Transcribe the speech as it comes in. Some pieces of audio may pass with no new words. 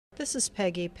This is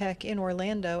Peggy Peck in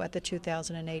Orlando at the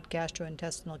 2008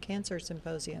 Gastrointestinal Cancer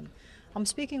Symposium. I'm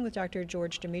speaking with Dr.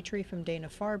 George Demetri from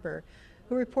Dana-Farber,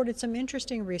 who reported some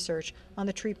interesting research on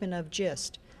the treatment of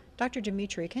GIST. Dr.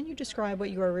 Demetri, can you describe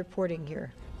what you are reporting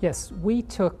here? Yes, we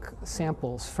took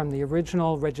samples from the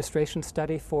original registration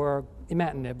study for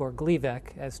Imatinib, or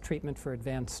Gleevec, as treatment for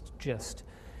advanced GIST.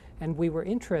 And we were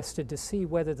interested to see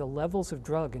whether the levels of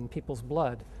drug in people's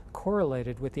blood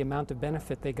correlated with the amount of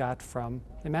benefit they got from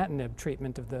Imatinib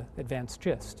treatment of the advanced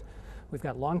GIST. We've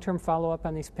got long-term follow-up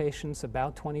on these patients.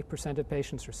 About 20% of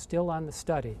patients are still on the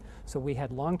study, so we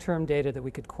had long-term data that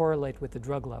we could correlate with the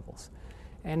drug levels.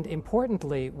 And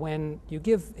importantly, when you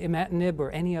give Imatinib or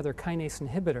any other kinase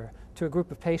inhibitor to a group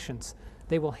of patients,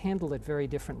 they will handle it very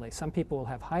differently. Some people will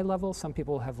have high levels, some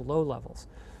people will have low levels.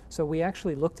 So we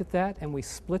actually looked at that and we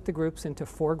split the groups into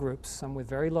 4 groups, some with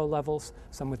very low levels,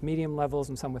 some with medium levels,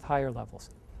 and some with higher levels.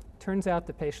 Turns out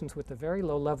the patients with the very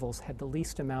low levels had the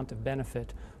least amount of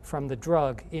benefit from the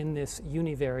drug in this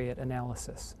univariate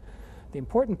analysis. The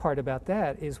important part about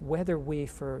that is whether we,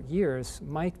 for years,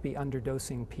 might be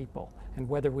underdosing people and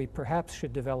whether we perhaps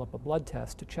should develop a blood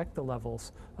test to check the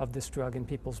levels of this drug in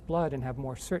people's blood and have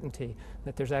more certainty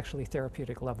that there's actually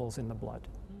therapeutic levels in the blood.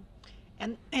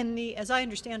 And as I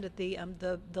understand it,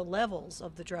 the levels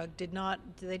of the drug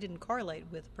didn't correlate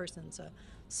with a person's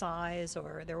size,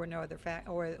 or there were no other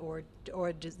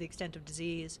or the extent of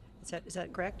disease. Is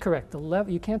that correct? Correct.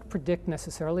 You can't predict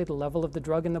necessarily the level of the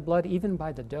drug in the blood, even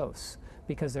by the dose,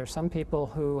 because there are some people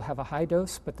who have a high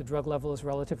dose, but the drug level is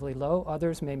relatively low.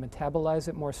 Others may metabolize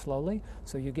it more slowly,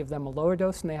 so you give them a lower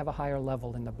dose and they have a higher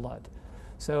level in the blood.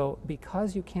 So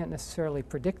because you can't necessarily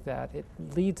predict that, it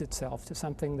leads itself to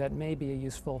something that may be a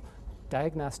useful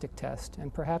diagnostic test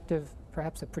and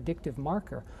perhaps a predictive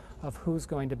marker of who's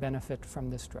going to benefit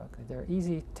from this drug. There are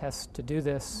easy tests to do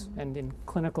this, and in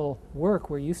clinical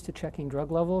work we're used to checking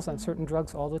drug levels on certain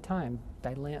drugs all the time.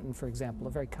 Dilantin, for example,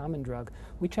 a very common drug.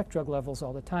 We check drug levels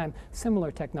all the time. Similar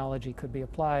technology could be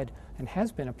applied and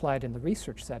has been applied in the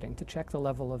research setting to check the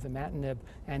level of Imatinib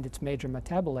and its major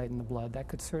metabolite in the blood. That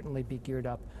could certainly be geared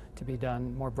up to be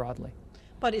done more broadly.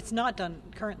 But it's not done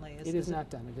currently, It is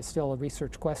not done. It is still a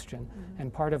research question.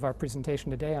 And part of our presentation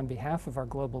today on behalf of our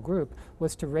global group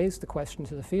was to raise the question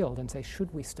to the field and say,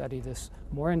 should we study this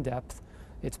more in depth?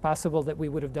 It's possible that we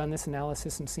would have done this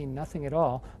analysis and seen nothing at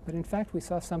all, but in fact we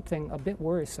saw something a bit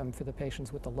worrisome for the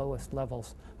patients with the lowest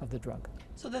levels of the drug.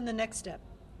 So then the next step?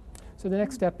 So the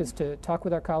next step is to talk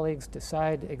with our colleagues,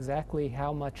 decide exactly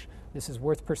how much this is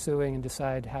worth pursuing, and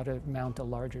decide how to mount a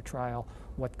larger trial,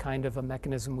 what kind of a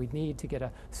mechanism we need to get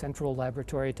a central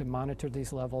laboratory to monitor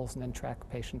these levels and then track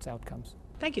patients' outcomes.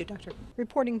 Thank you, Doctor.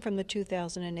 Reporting from the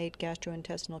 2008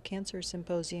 Gastrointestinal Cancer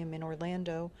Symposium in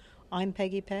Orlando, I'm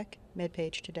Peggy Peck,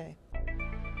 MedPage Today.